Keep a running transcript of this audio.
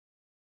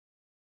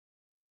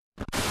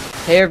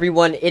Hey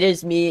everyone, it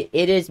is me,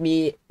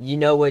 you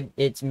know what,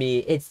 it's me,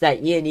 it's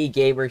that E&E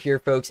Gamer here,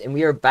 folks, and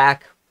we are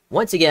back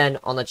once again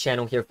on the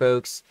channel here,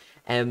 folks,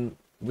 and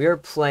we're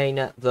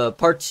playing the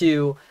part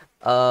 2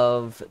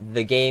 of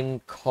the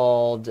game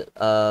called,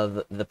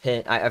 The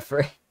Pin.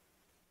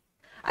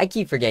 I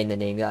keep forgetting the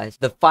name, guys.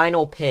 The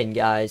Final Pin,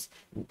 guys.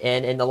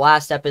 And in the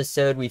last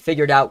episode, we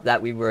figured out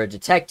that we were a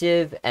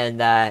detective,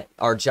 and that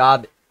our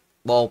job,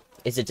 well,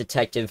 is a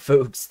detective,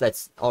 folks.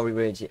 That's all we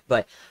really do.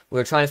 But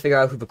we're trying to figure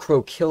out who the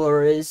Crow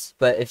Killer is.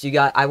 But if you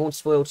got, I won't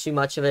spoil too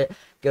much of it.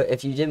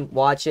 If you didn't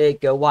watch it,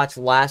 go watch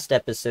last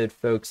episode,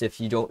 folks, if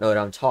you don't know what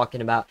I'm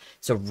talking about.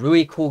 It's a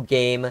really cool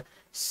game.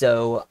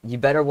 So you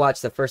better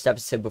watch the first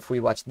episode before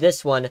you watch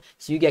this one,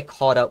 so you get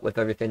caught up with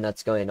everything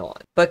that's going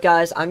on. But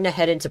guys, I'm gonna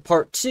head into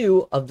part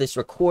 2 of this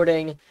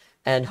recording,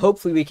 and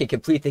hopefully we can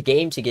complete the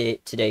game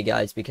today,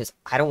 guys, because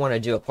I don't want to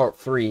do a part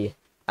 3.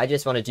 I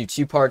just want to do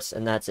 2 parts,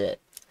 and that's it.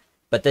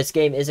 But this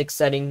game is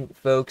exciting,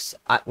 folks.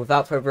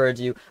 Without further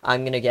ado,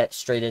 I'm gonna get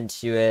straight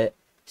into it.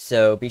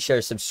 So be sure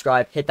to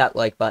subscribe, hit that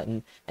like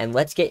button, and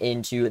let's get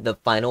into the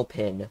Final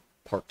Pin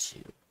part 2.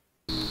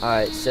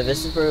 Alright, so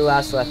this is where we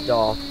last left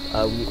off.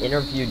 We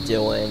interviewed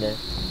Dylan,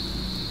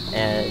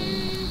 and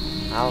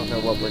I don't know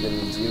what we're going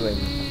to be doing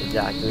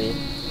exactly.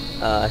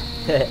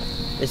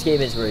 This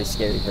game is really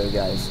scary though,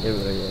 guys. It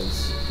really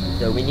is.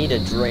 So we need a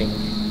drink.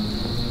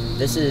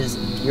 This is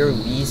Dear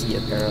Wheezy,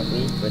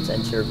 apparently. Let's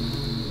enter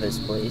this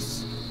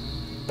place.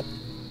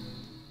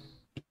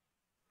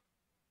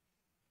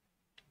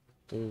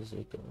 Where's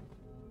it going?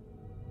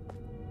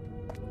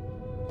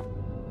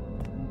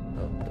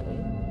 Okay.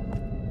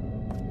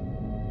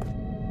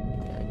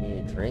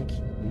 Drink.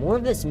 More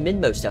of this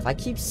Minmo stuff. I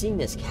keep seeing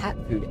this cat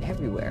food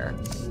everywhere.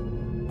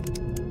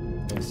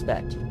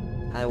 Inspect.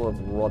 Pile of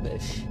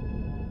rubbish.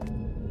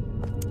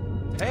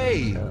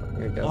 Hey! Here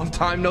we go. Long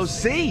time no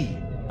see!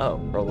 Oh,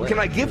 Berlin. What can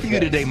I get for you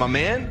today, my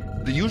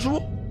man? The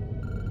usual?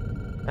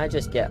 I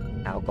just get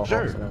alcohol.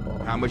 Sure. And alcohol.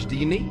 How much do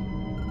you need?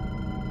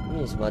 Give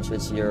me as much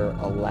as you're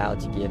allowed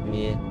to give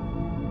me.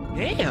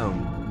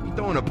 Damn! You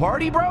throwing a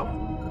party, bro?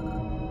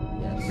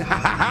 Yes. Ha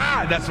ha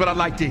ha! That's what I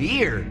like to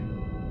hear!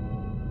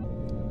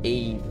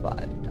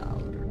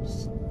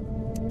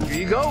 $85. Here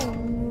you go!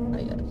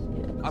 I guess,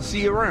 yeah. I'll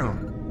see you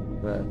around.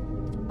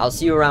 I'll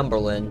see you around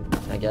Berlin,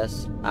 I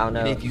guess. I don't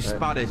know. And if you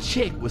spot a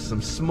chick with some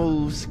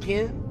smooth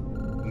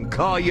skin,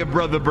 call your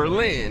brother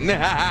Berlin.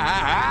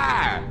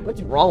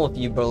 What's wrong with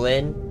you,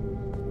 Berlin?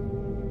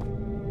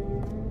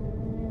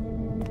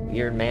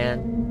 Weird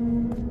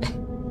man.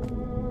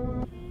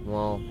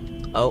 Well,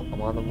 oh,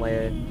 I'm on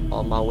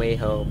my way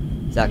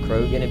home. Is that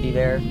Crow gonna be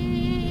there?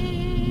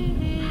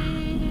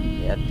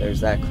 Yep, there's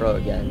that Crow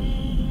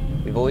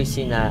again. We've always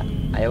seen that.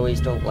 I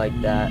always don't like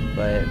that,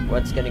 but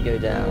what's gonna go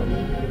down,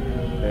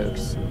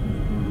 folks?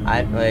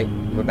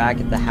 We're back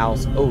at the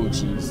house. Oh,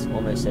 jeez,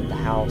 almost at the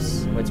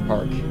house. Let's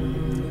park.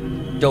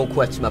 Don't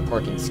question my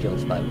parking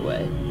skills, by the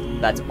way.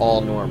 That's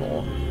all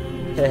normal.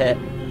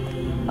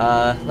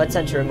 Let's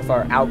enter in with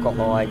our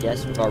alcohol, I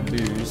guess, with our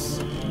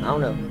booze. I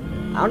don't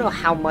know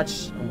how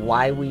much,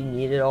 why we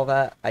needed all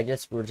that. I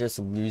guess we're just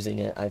losing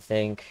it, I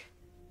think.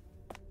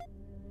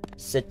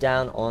 Sit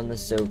down on the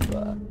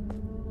sofa.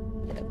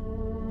 Yeah.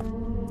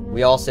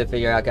 We also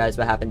figure out, guys,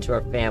 what happened to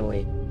our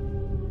family.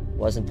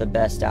 Wasn't the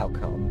best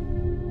outcome.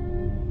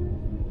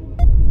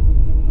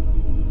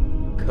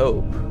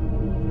 Cope.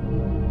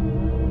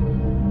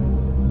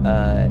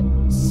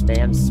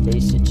 Spam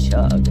space to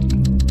chug.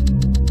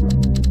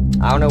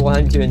 I don't know why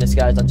I'm doing this,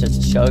 guys. I'm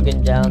just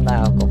chugging down the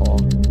alcohol.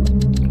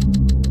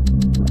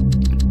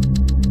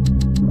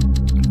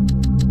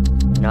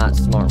 Not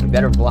smart. We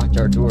better block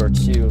our door,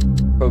 too.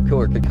 Crow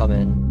Killer could come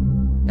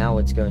in. Now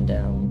what's going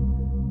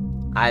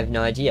down? I have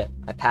no idea.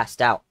 I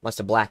passed out. Must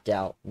have blacked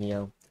out, you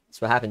know.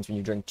 That's what happens when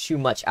you drink too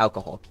much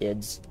alcohol,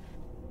 kids.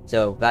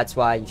 So that's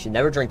why you should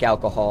never drink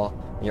alcohol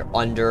when you're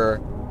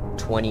under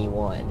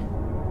 21.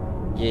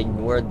 You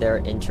ignored their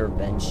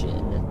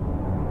intervention.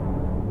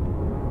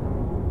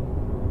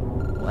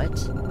 What?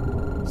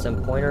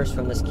 Some pointers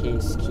from this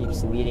case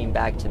keeps leading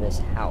back to this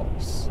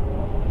house.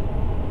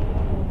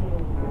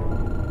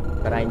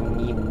 But I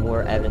need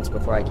more evidence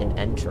before I can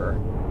enter.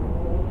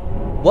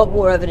 What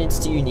more evidence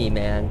do you need,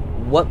 man?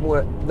 What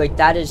more? Like,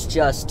 that is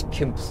just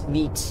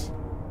complete...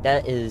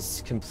 That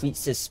is complete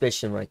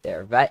suspicion right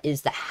there. That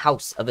is the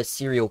house of a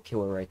serial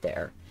killer right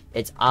there.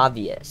 It's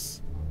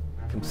obvious.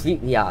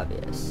 Completely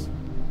obvious.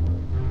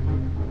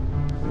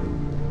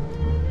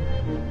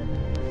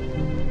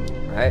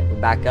 Alright,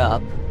 we're back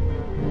up.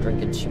 I'm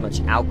drinking too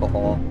much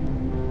alcohol.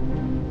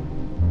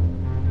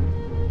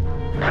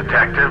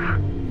 Detective?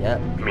 Yep.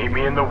 Meet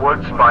me in the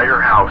woods by your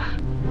house.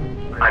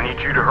 I need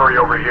you to hurry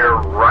over here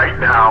right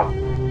now.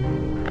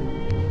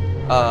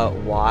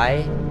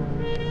 Why?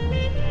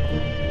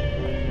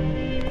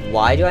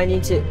 Why do I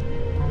need to...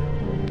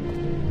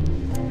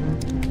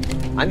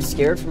 I'm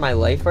scared for my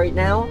life right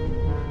now.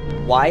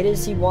 Why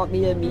does he want me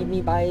to meet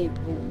me by...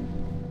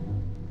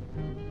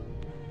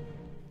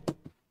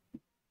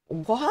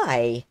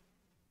 Why?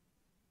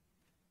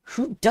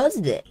 Who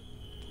does this?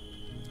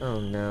 Oh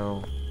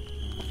no.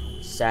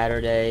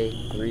 Saturday,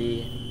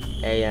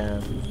 3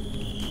 a.m.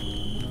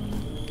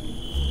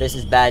 This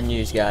is bad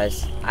news,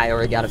 guys. I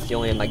already got a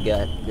feeling in my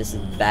gut. This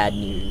is bad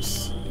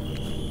news.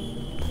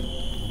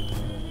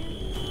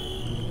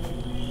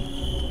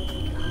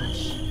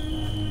 Gosh.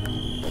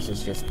 This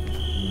is just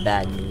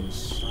bad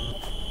news.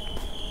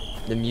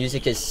 The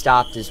music has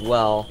stopped as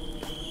well.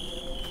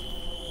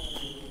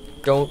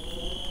 Don't...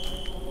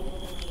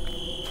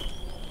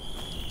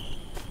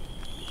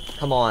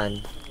 Come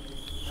on.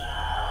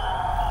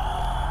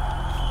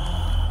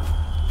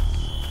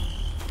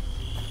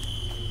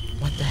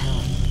 What the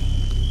hell?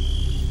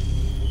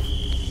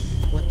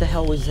 What the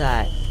hell was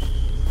that?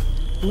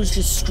 Who's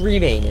just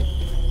screaming?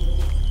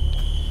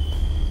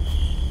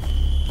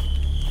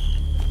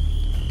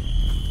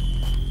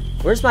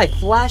 Where's my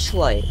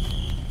flashlight?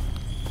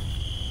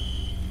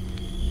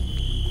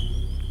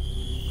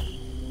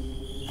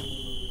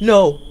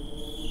 No.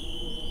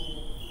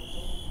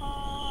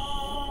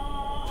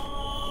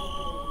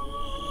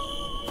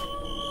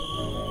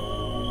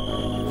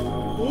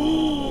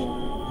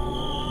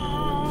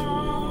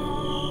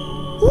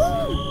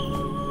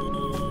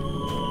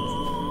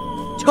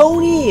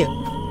 Tony!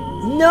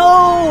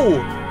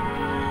 No!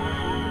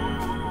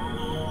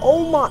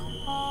 Oh my...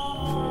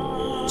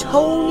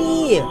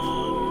 Tony!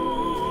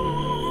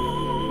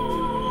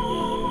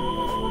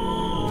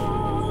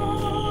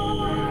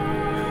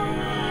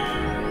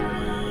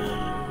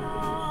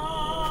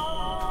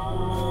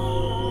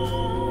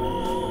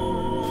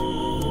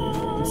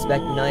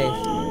 Inspect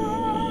knife.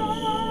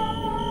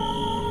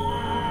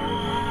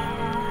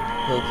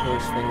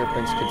 Killer's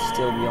fingerprints could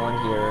still be on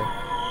here.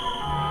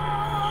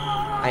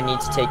 I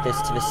need to take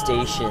this to the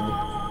station.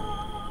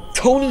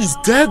 Tony's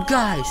dead,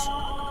 guys!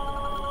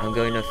 I'm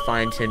going to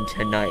find him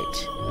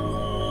tonight.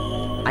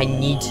 I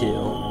need to.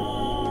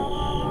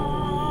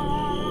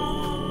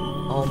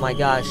 Oh my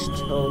gosh,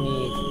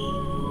 Tony.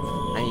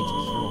 I need to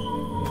kill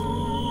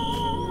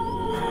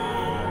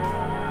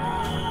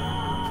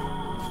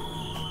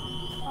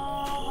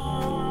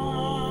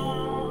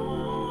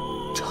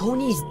him.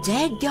 Tony's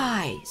dead,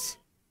 guys!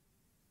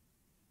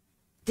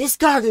 This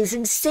guy is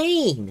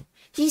insane!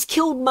 He's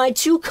killed my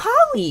 2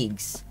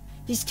 colleagues!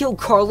 He's killed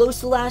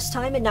Carlos the last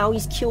time, and now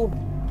he's killed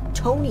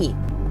Tony.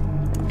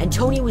 And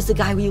Tony was the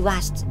guy we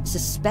last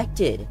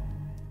suspected.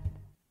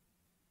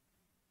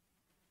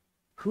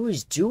 Who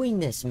is doing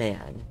this,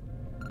 man?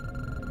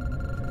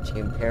 To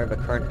compare the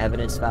current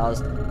evidence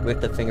files with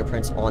the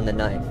fingerprints on the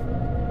knife.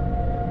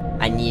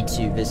 I need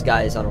to. This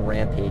guy is on a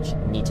rampage.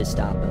 I need to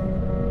stop him.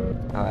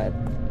 Alright,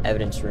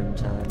 evidence room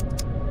time.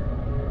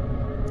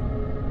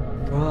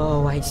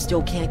 Bro, I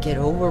still can't get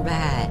over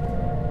that.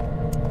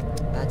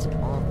 That's an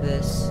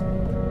office.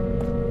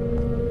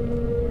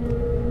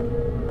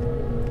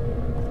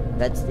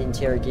 That's the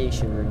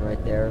interrogation room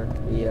right there.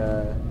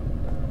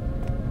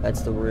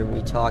 That's the room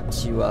we talked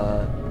to,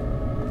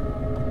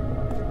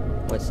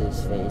 what's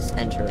his face?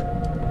 Enter.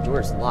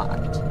 Door's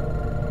locked.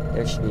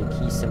 There should be a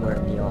key somewhere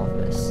in the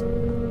office.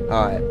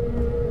 Alright.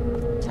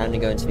 Time to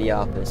go into the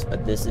office,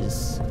 but this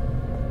is...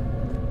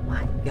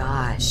 My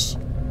gosh.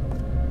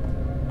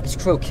 This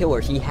Crow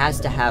Killer, he has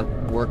to have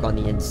work on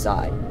the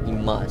inside. He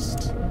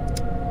must.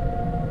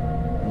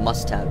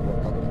 Must have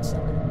work on the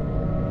inside.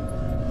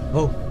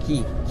 Oh,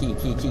 key.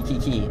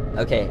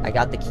 Okay, I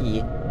got the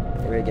key.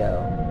 Here we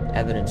go.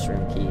 Evidence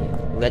room key.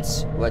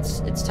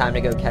 It's time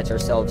to go catch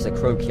ourselves a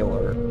Crow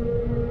Killer.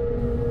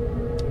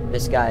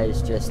 This guy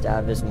is just out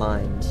of his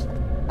mind.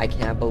 I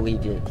can't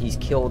believe it. He's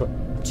killed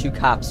 2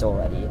 cops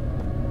already.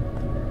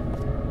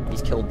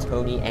 He's killed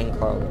Tony and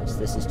Carlos.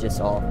 This is just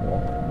awful.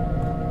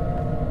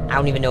 I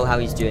don't even know how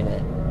he's doing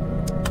it.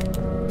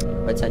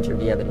 Let's enter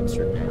the evidence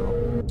room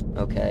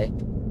now. Okay.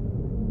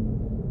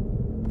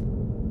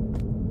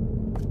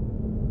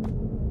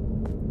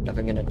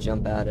 Nothing gonna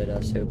jump out at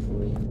us,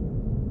 hopefully.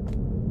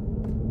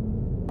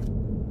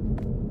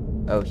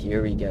 Oh,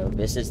 here we go.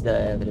 This is the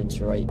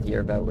evidence right here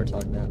about what we're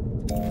talking about.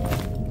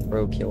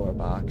 Crow Killer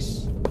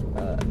box.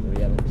 The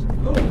evidence.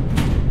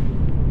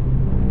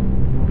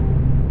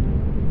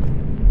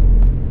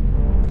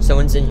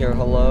 Someone's in here,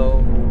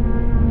 hello?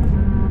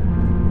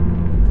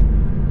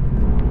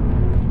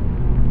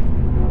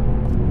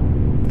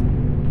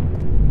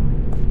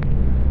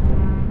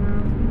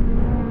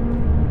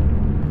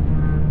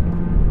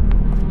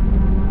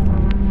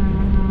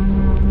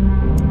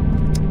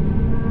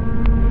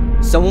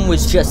 Someone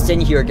was just in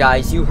here,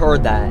 guys. You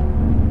heard that.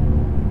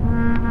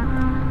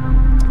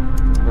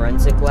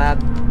 Forensic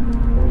lab.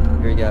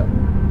 Here we go.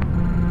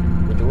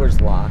 The door's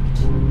locked.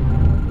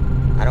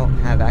 I don't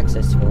have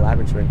access to the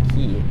laboratory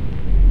key.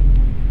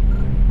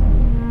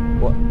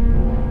 What?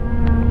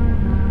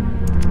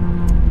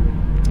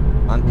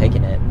 I'm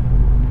picking it.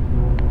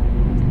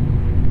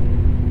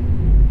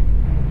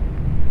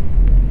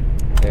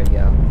 There we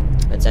go.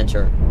 Let's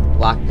enter.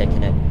 Lock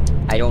picking it.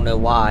 I don't know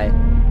why,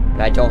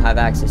 but I don't have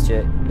access to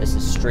it. This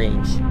is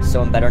strange.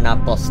 Someone better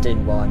not bust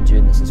in while I'm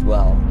doing this as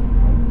well.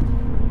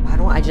 Why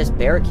don't I just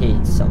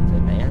barricade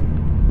something,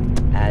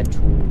 man? Add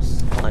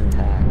tools.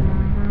 Unpack.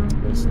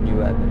 There's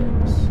new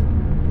evidence.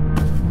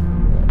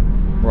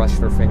 rush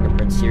for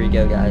fingerprints. Here we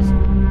go, guys.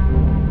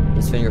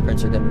 These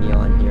fingerprints are gonna be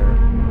on here.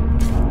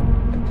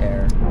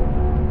 Compare.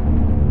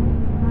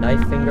 Knife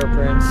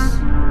fingerprints.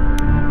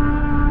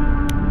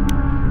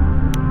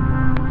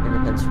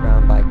 Fingerprints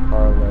found by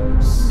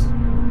Carlos.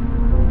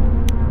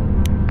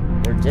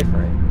 They're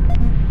different.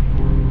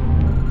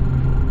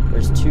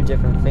 There's 2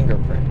 different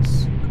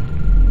fingerprints.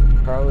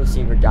 Carlos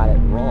either got it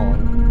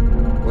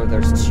wrong, or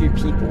there's 2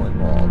 people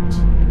involved.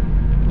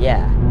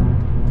 Yeah.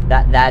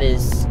 That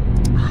is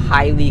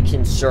highly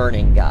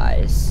concerning,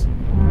 guys.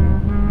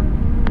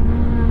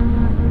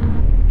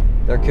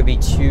 There could be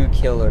 2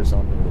 killers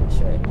on the loose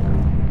right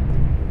now.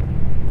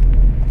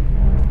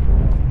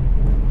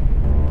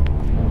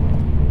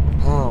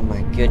 Oh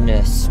my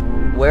goodness.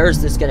 Where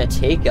is this gonna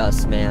take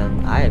us,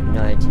 man? I have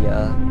no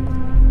idea.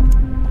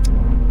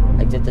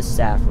 I did the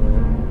staff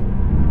room.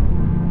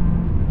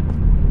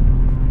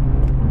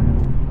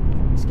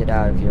 Let's get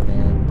out of here,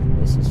 man.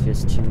 This is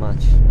just too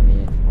much for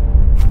me.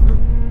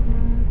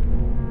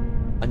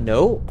 A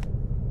note?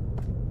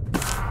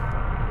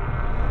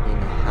 In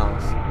the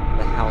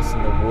house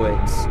in the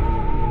woods.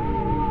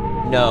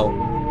 No.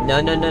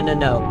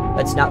 No.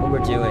 That's not what we're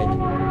doing.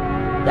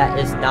 That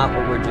is not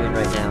what we're doing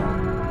right now.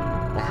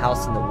 The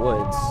house in the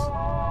woods.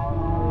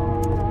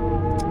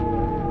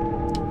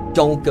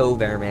 Don't go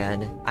there,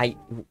 man.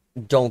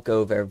 Don't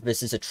go there.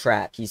 This is a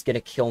trap. He's gonna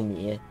kill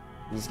me.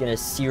 He's gonna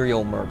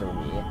serial murder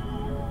me.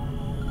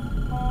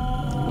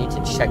 I need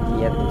to check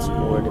the evidence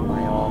board in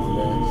my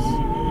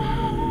office.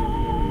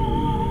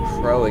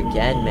 Crow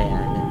again,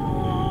 man.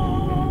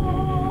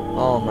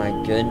 Oh my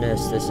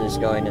goodness, this is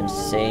going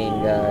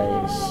insane,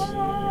 guys.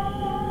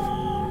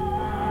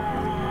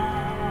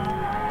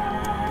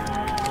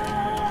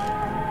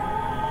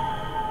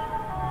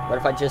 What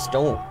if I just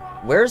don't?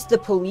 Where's the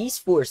police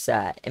force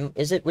at?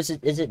 Is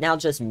it now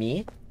just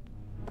me?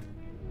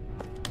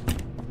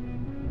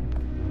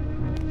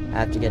 I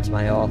have to get to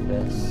my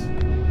office.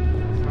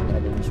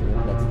 Evidence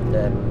room, that's the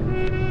dead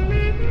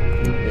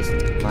room. This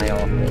is my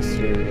office,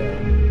 here we go.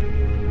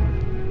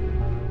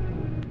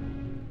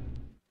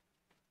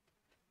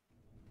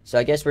 So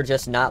I guess we're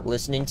just not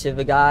listening to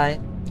the guy.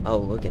 Oh,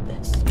 look at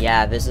this.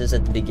 Yeah, this is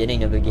at the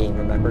beginning of the game,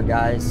 remember,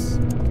 guys?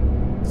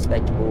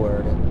 Inspect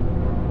board.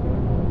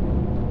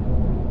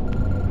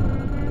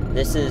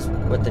 This is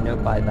what the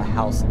note by the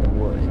house in the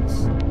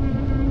woods.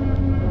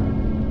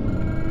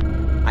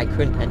 I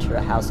couldn't enter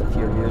a house a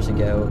few years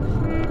ago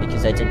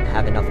because I didn't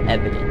have enough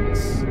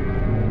evidence.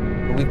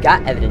 But we've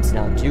got evidence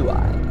now, do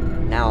I?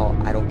 Now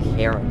I don't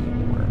care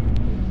anymore.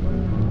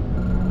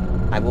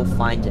 I will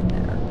find him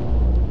there.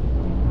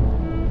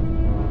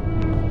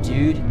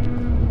 Dude,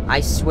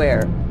 I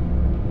swear.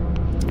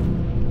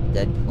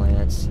 Dead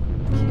plants.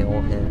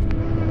 Kill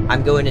him.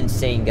 I'm going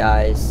insane,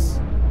 guys.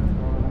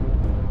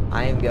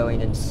 I am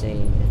going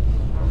insane.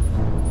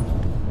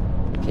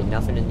 Okay,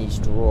 nothing in these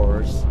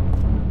drawers.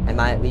 Am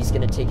I at least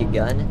gonna take a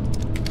gun?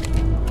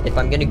 If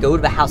I'm gonna go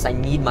to the house, I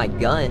need my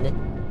gun.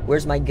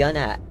 Where's my gun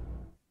at?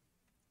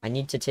 I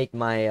need to take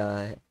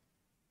my,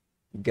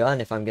 gun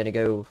if I'm gonna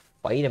go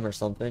fight him or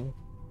something.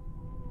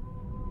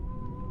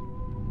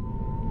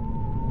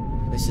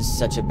 This is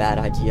such a bad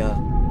idea.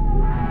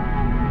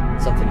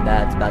 Something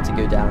bad's about to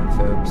go down,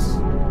 folks.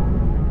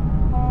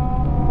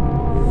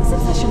 This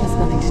obsession has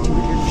nothing to do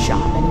with your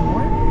job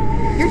anymore.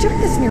 You're doing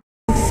this in your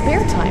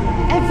spare time,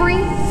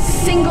 every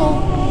single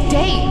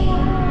day.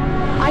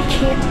 I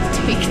can't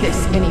take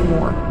this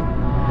anymore.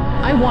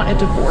 I want a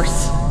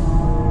divorce.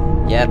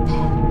 Yep.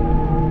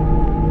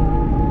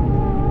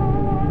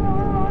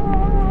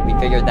 We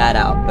figured that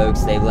out,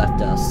 folks. They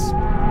left us.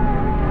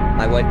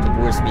 My wife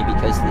divorced me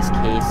because of this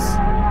case.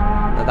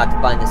 I'm about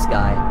to find this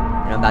guy,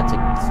 and I'm about to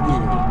kill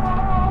him.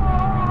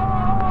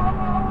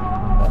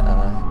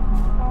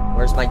 But,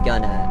 where's my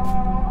gun at?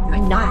 Do I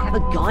not have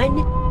a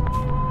gun?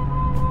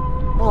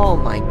 Oh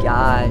my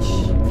gosh.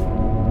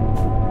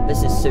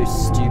 This is so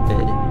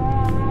stupid.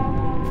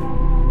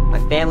 My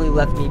family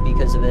left me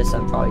because of this.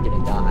 I'm probably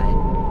gonna die.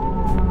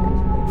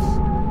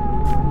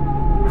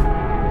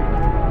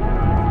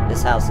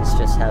 This house has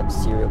just had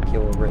serial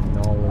killer written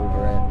all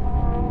over it.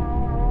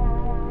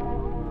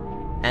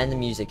 And the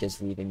music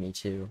is leaving me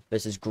too.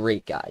 This is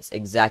great, guys.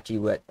 Exactly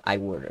what I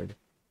ordered.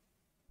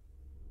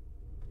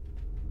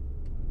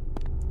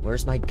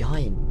 Where's my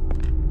gun?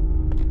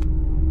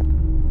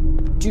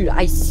 Dude,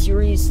 I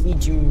seriously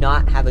do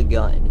not have a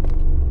gun.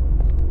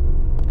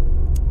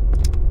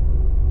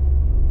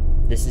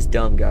 This is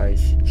dumb,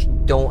 guys.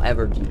 Don't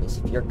ever do this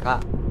if you're a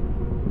cop.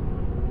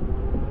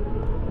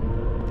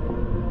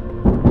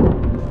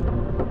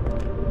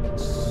 I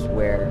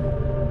swear.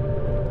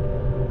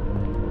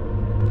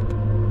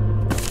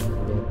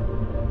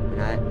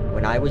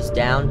 When I was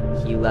down,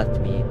 he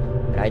left me,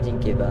 but I didn't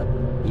give up,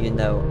 even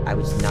though I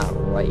was not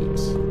right.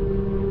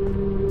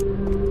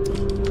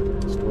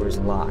 This door is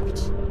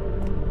locked.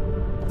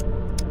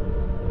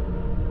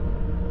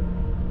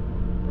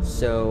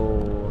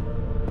 So...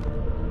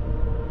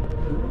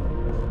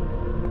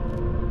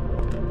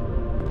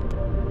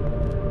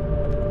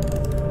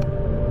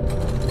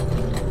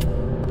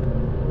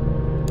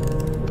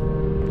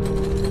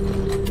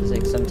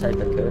 type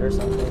of code or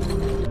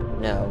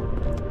something? No.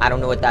 I don't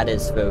know what that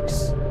is,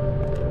 folks.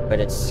 But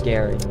it's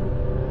scaring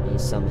me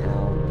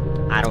somehow.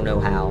 I don't know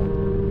how.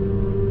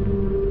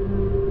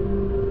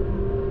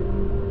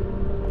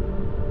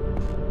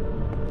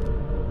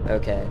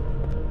 Okay.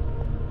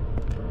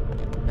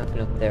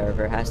 Nothing up there.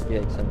 There has to be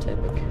like some type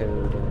of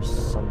code or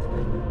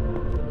something.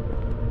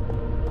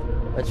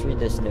 Let's read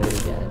this note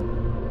again.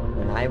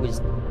 When I was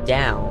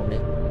down,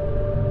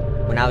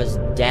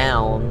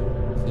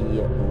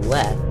 he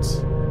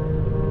left.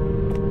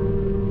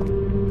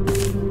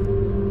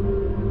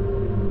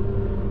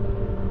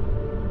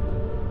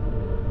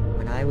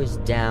 When I was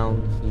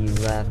down, he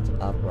left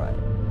upright.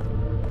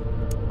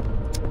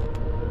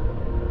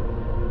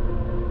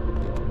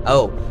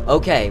 Oh,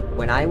 okay.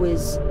 When I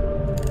was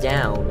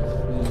down,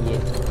 he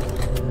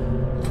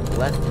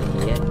left me.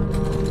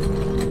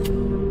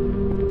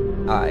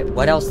 Alright,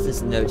 what else does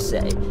this note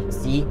say?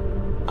 See?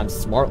 I'm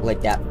smart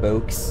like that,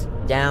 folks.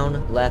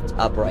 Down, left,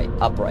 upright,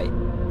 upright.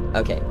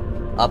 Okay,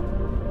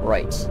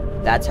 upright.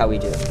 That's how we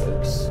do it,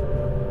 folks.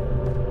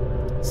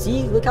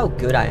 See? Look how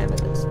good I am at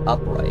this.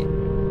 Upright.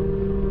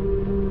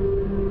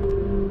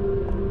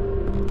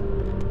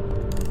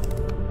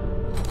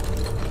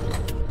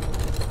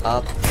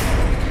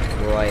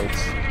 Upright.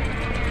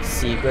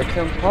 Secret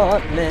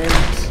compartment.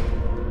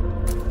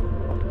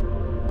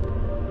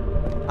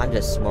 I'm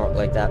just smart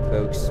like that,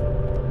 folks.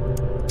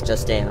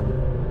 Just am.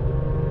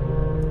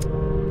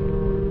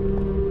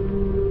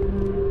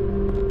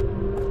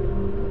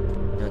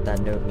 You know what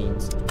that note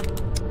means?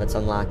 Let's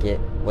unlock it.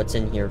 What's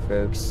in here,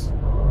 folks?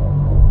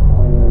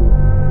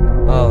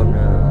 Oh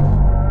no.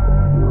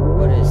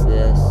 What is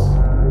this?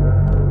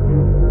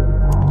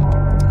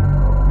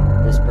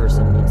 This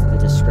person meets the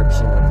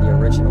description of the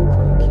original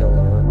Crow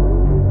killer.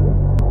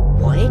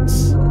 What?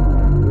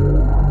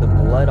 The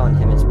blood on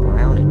him is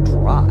brown and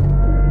dry.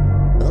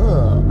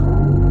 Ugh.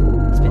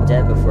 He's been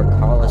dead before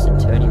Carlos and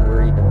Tony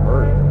were even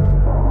murdered.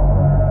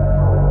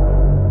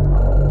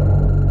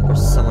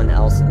 There's someone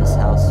else in this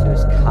house who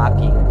is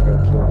copying the Crow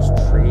killer's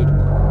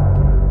trademark.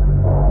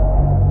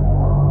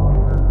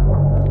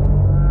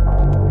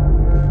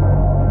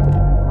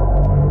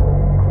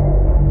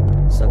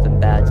 Something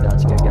bad's about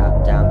to go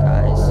down,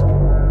 guys.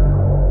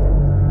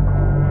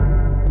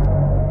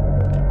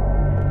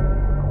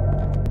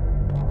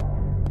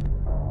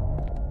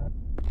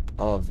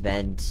 Oh,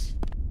 vent.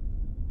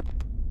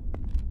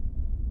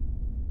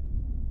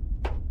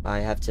 I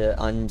have to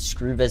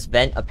unscrew this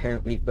vent,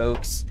 apparently,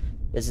 folks.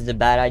 This is a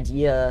bad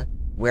idea.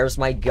 Where's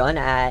my gun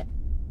at?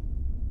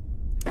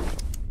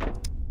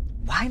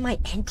 Why am I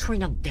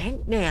entering a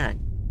vent, man?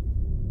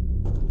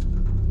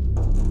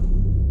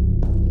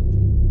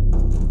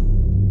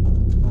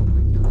 Oh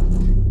my god.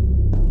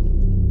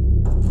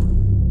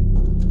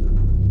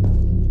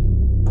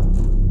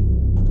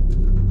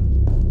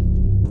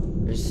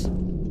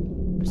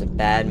 There's a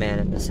bad man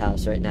in this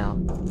house right now.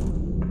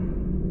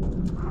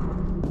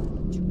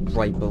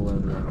 Right below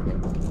me, I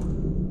think.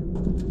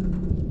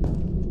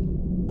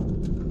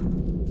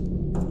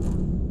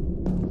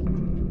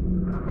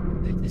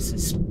 This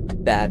is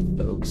bad,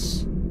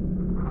 folks.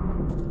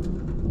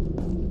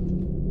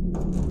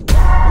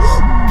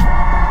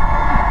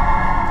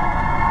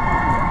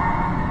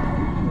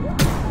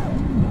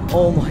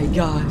 Oh my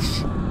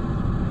gosh.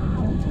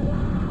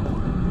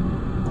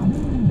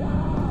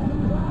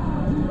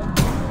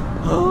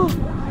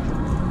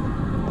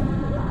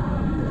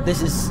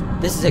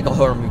 This is like a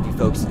horror movie,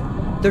 folks.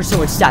 There's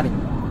someone stabbing.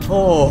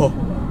 Oh.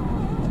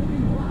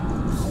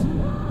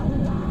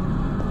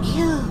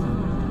 Ew.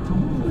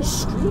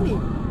 Who's screaming?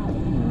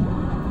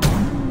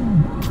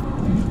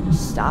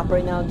 Stop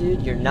right now,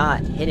 dude. You're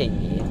not hitting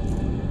me.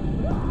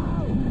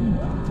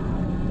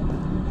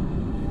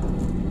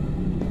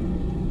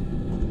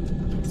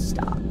 It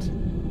stopped.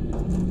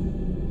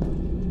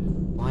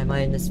 Why am I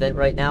in this vent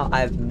right now? I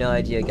have no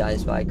idea,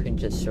 guys, but I couldn't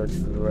just search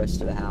for the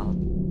rest of the house.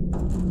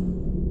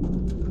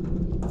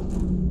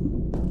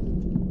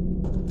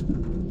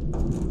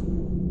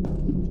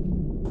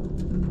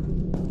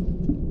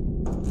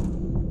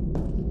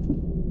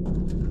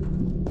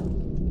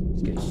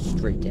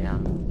 Straight down.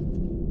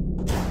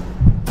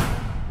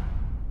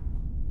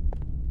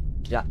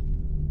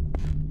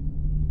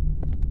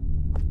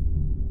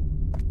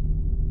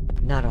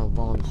 Not a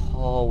long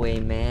hallway,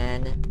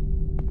 man.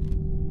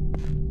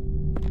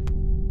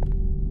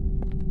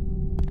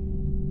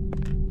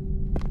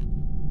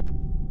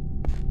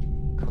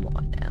 Come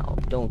on now.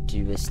 Don't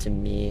do this to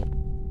me.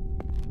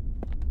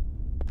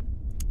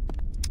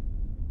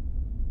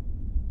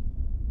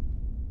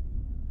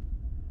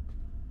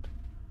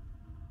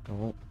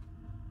 Don't.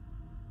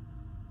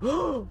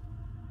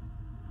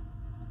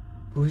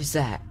 Who is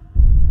that?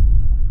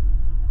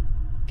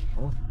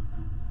 Oh,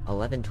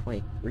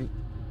 11:23.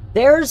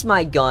 There's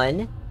my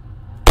gun.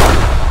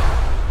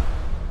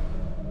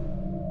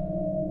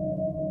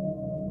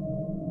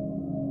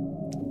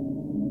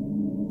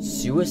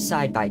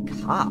 Suicide by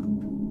cop.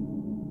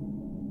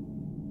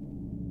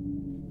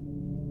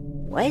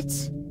 What?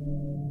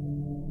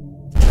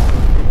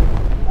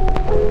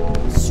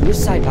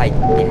 Suicide by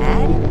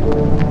dad?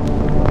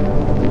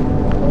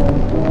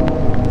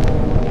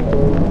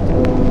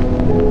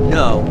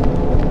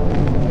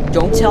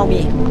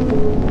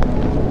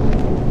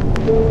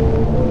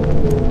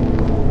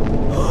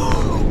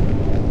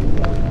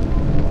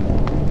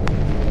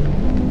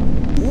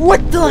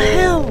 What the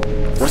hell?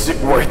 Was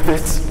it worth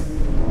it?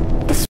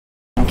 This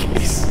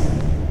case.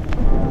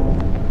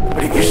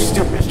 Putting your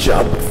stupid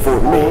job before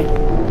me,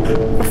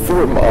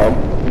 before Mom.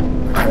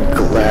 I'm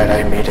glad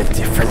I made a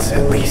difference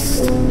at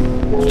least.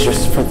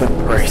 Just for the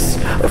price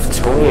of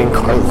Tony and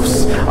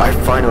Carlos, I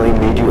finally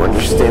made you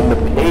understand the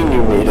pain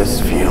you made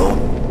us feel.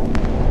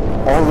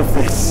 All of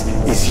this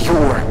is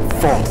your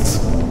fault.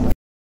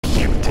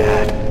 You,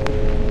 Dad.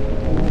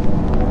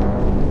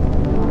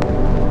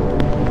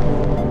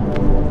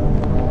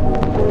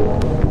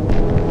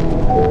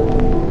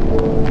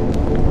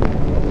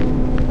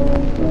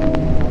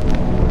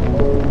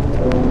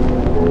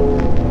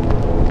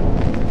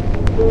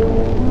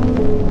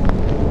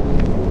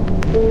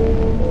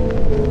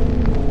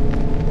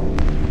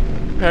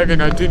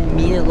 Kevin, I didn't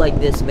mean it like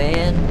this,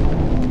 man.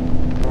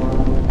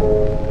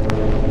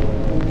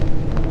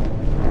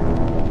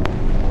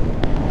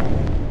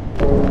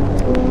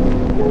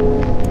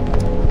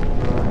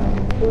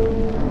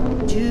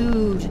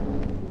 Dude.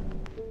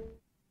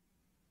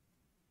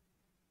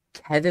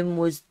 Kevin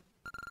was...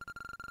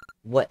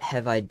 What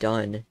have I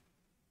done?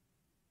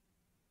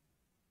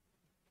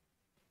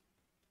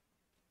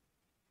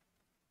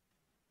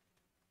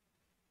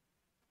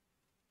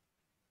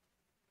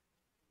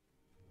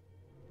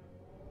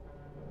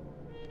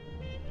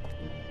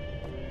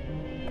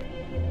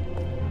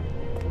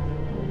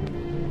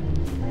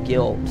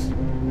 Guilt.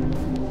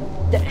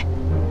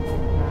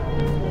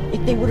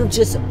 If they would have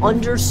just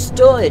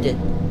understood.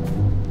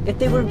 If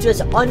they would have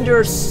just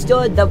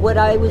understood that what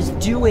I was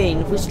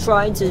doing was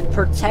trying to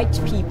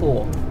protect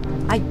people.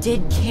 I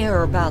did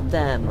care about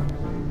them.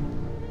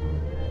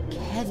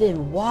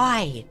 Kevin,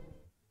 why?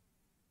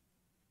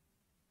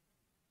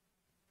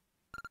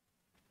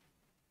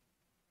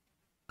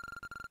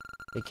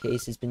 The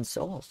case has been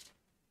solved.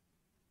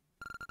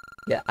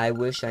 Yeah, I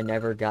wish I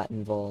never got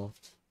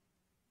involved.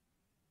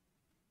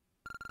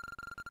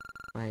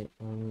 My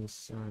only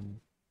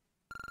son.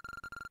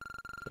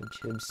 I'm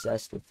too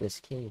obsessed with this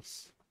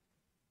case.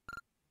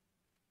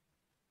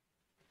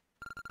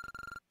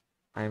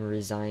 I'm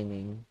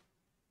resigning.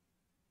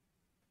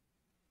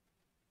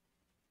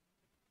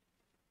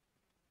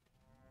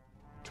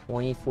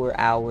 "24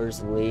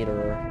 hours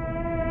later."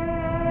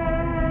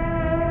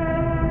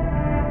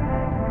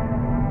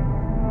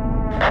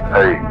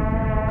 Hey,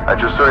 I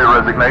just saw your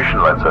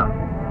resignation letter.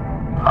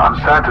 I'm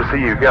sad to see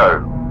you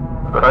go,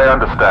 but I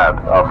understand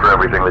after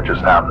everything that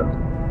just happened.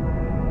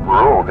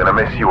 We're all gonna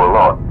miss you a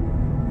lot.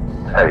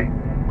 Hey,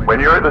 when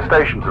you're at the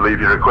station to leave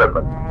your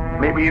equipment,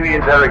 meet me in the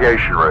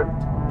interrogation room.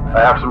 I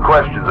have some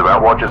questions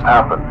about what just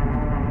happened.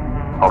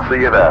 I'll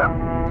see you there.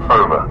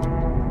 Over.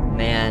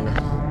 Man.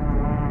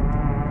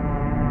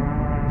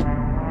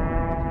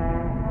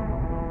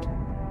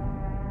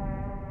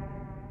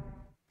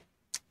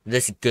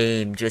 This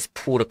game just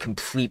pulled a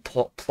complete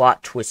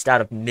plot twist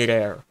out of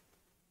midair.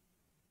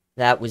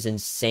 That was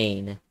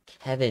insane.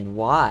 Kevin,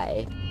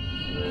 why?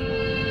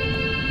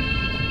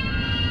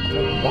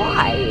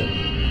 Why?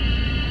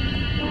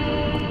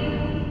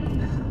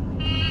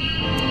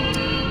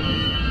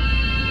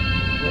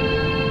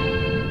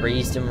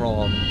 Raised him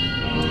wrong.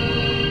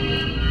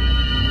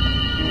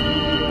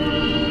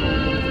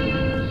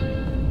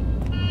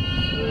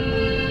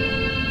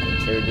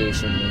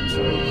 Interrogation rooms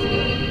right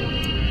here.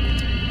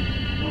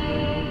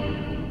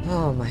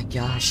 Oh my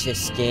gosh,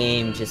 this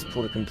game just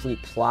pulled a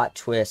complete plot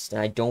twist,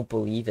 and I don't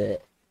believe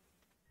it.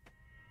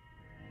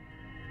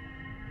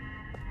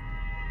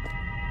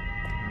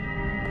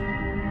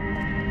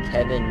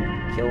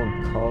 Kevin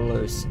killed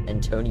Carlos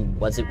and Tony.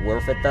 Was it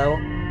worth it, though?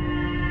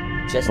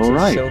 Just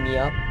to show me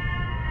up?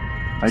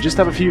 I just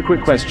have a few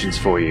quick questions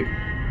for you.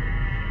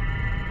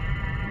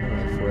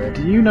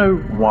 Do you know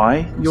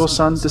why your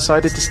son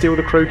decided to steal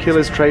the Crow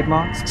Killer's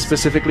trademark,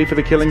 specifically for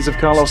the killings of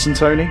Carlos and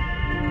Tony?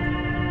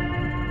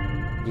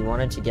 He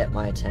wanted to get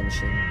my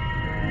attention.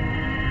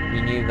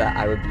 He knew that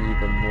I would be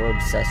even more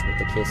obsessed with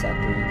the case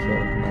after he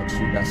killed my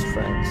two best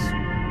friends.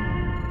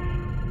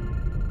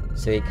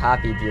 So he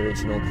copied the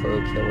original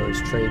Crow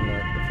Killer's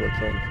trademark before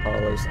killing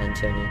Carlos and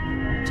Tony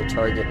to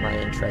target my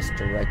interest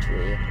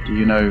directly. Do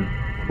you know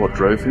what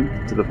drove him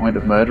to the point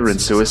of murder and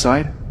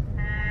suicide?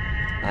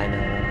 I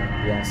know,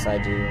 yes I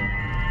do.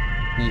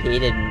 He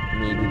hated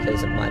me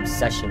because of my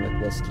obsession with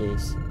this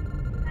case.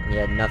 He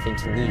had nothing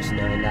to lose,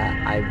 knowing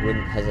that I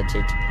wouldn't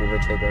hesitate to pull the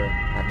trigger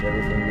after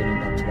everything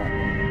leading up to that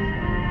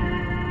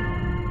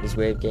moment. His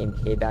way of getting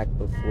payback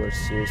before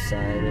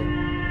suicide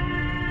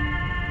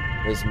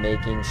was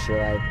making sure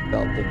I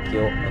felt the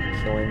guilt of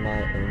killing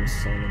my own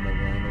son in the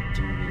line of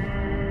duty.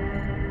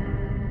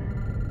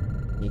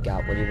 He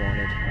got what he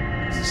wanted.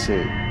 I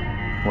see.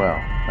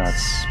 Well,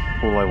 that's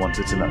all I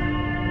wanted to know.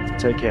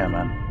 Take care,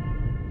 man.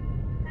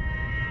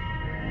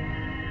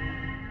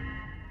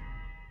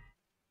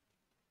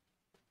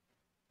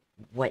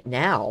 What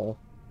now?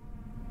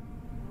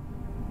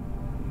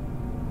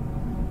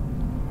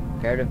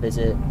 Prepare to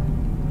visit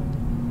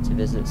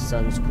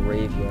son's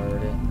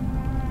graveyard.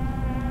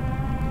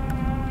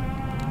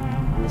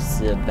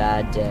 This is a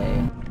bad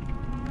day.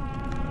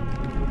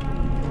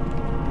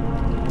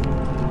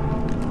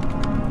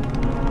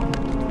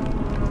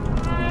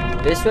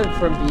 This went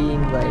from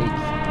being like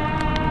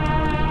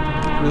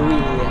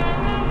really.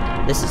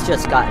 This has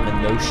just gotten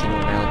emotional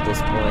now at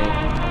this point.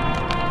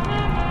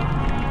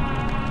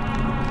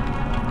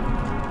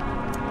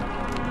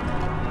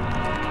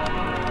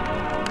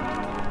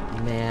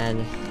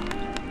 Man,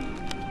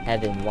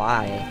 Kevin,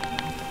 why?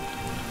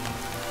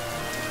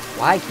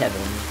 Why,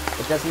 Kevin?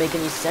 It doesn't make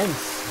any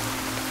sense.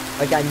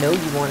 Like, I know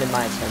you wanted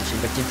my attention,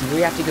 but did you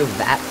really have to go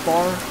that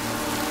far?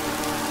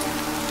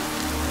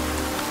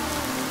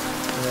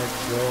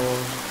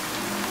 Joel,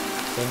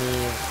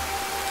 Timmy,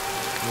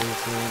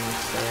 Nathan,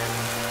 Sam,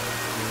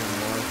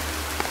 Mark,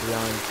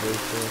 Leon,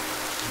 Joseph,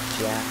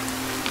 Jack,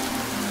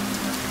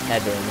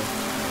 Kevin,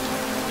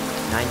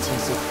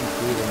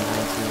 1963 to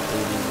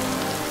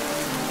 1981.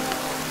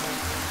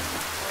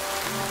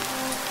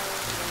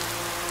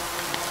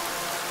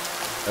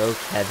 Oh,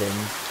 Kevin.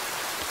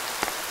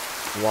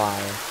 Why?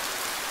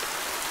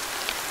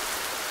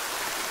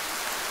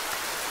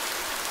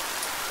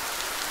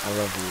 I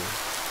love you.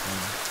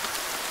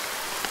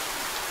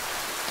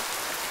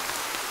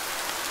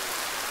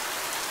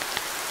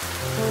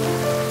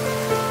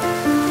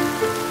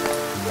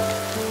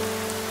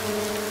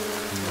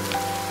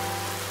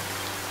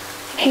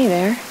 Hey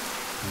there.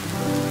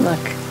 Look.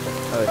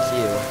 Oh, it's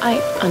you. I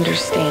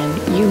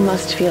understand. You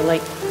must feel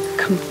like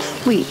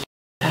complete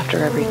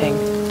after everything.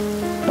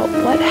 But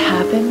what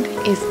happened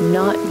is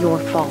not your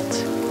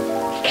fault.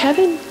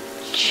 Kevin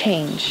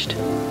changed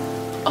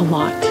a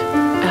lot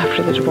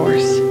after the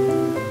divorce.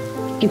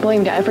 He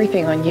blamed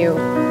everything on you.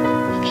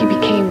 He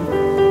became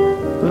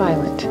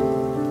violent.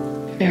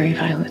 Very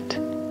violent.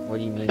 What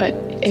do you mean? But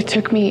it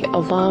took me a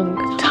long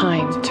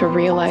time to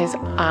realize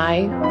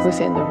I was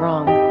in the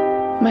wrong.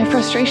 My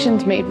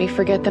frustrations made me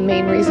forget the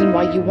main reason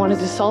why you wanted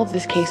to solve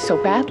this case so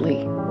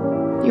badly.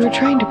 You were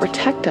trying to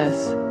protect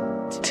us,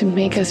 to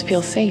make us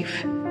feel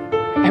safe.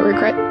 I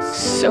regret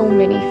so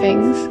many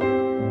things.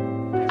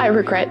 I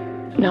regret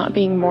not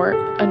being more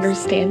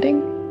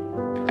understanding.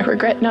 I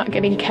regret not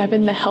getting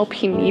Kevin the help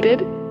he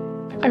needed.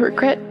 I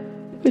regret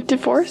the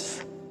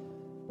divorce.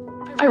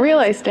 I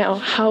realize now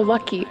how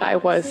lucky I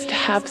was to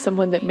have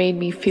someone that made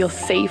me feel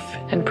safe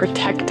and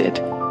protected.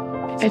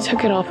 I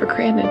took it all for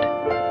granted.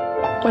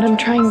 What I'm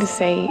trying to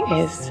say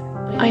is,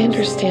 I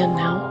understand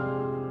now.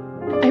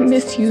 I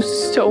miss you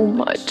so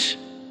much.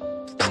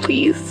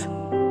 Please,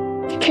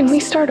 can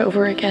we start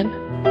over again?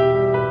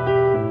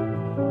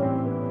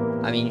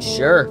 I mean,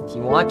 sure, if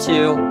you want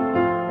to.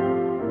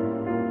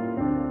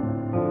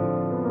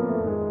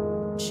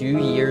 2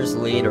 years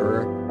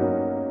later.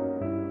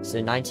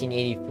 So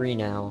 1983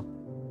 now.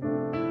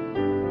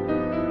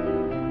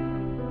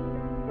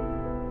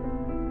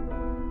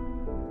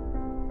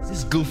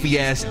 This goofy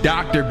ass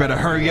doctor better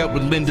hurry up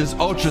with Linda's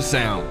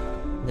ultrasound.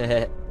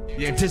 The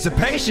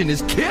anticipation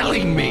is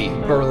killing me.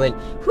 Berlin,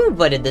 who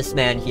invited this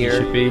man here?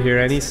 Should be here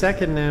any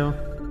second now.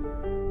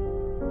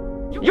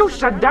 You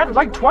said that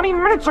like 20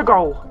 minutes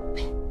ago!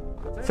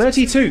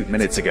 32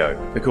 minutes ago,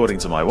 according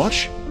to my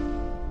watch.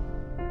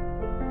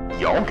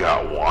 Y'all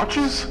got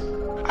watches?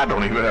 I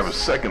don't even have a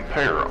second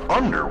pair of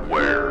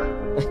underwear.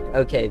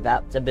 Okay,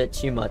 that's a bit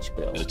too much,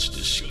 Bill. That's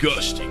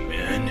disgusting,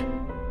 man.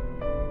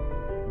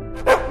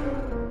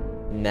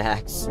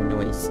 Max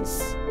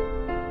noises.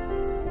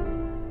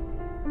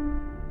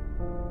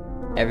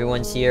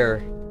 Everyone's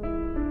here.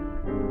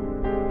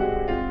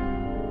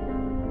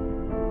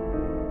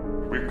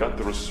 We've got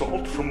the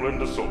result from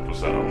Linda's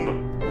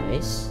ultrasound.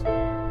 Nice.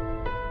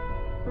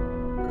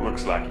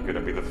 Looks like you're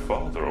gonna be the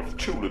father of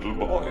 2 little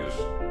boys.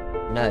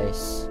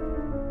 Nice.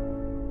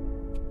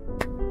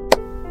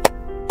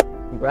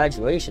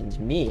 Congratulations,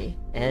 me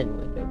and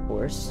Linda, of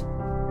course.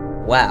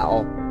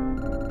 Wow.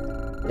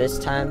 This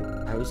time,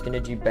 I was gonna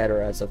do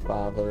better as a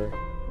father.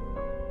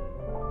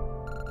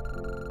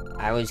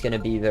 I was gonna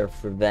be there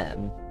for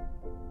them.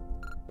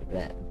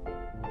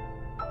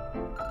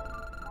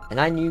 And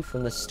I knew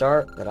from the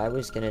start that I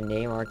was gonna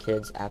name our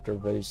kids after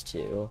those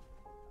two.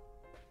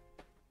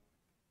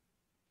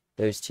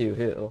 Those two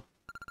who?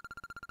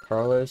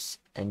 Carlos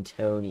and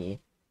Tony.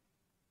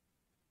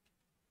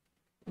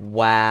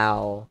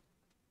 Wow.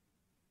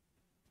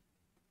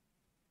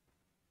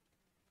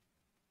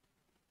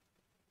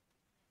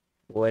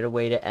 What a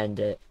way to end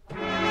it.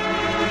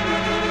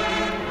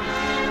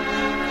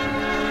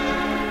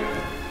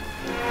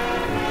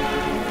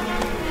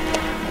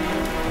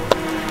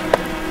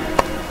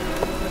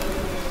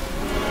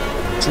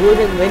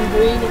 Jordan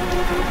Lindgren,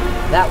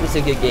 that was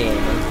a good game.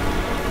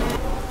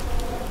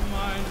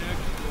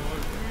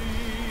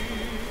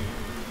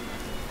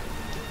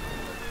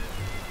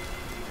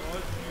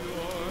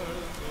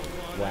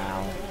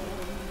 Wow.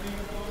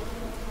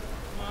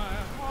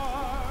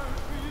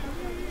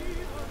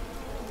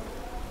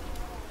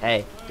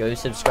 Hey, go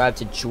subscribe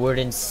to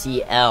Jordan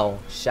CL.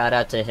 Shout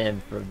out to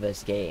him for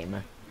this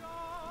game.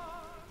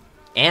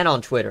 And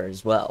on Twitter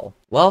as well.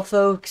 Well,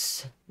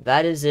 folks,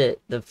 that is it.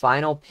 The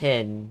final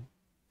pin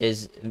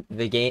is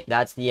the game.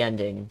 That's the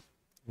ending.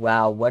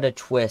 Wow, what a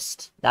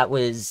twist. That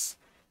was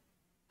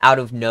out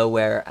of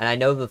nowhere. And I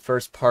know the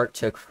first part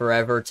took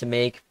forever to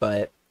make,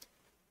 but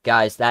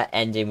Guys, that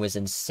ending was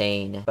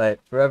insane. But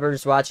for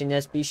whoever's watching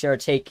this, be sure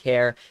to take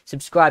care.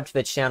 Subscribe to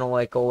the channel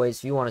like always.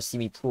 If you want to see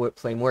me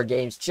play more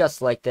games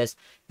just like this,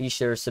 be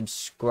sure to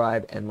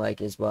subscribe and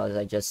like as well, as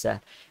I just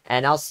said.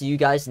 And I'll see you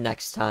guys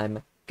next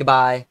time.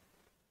 Goodbye.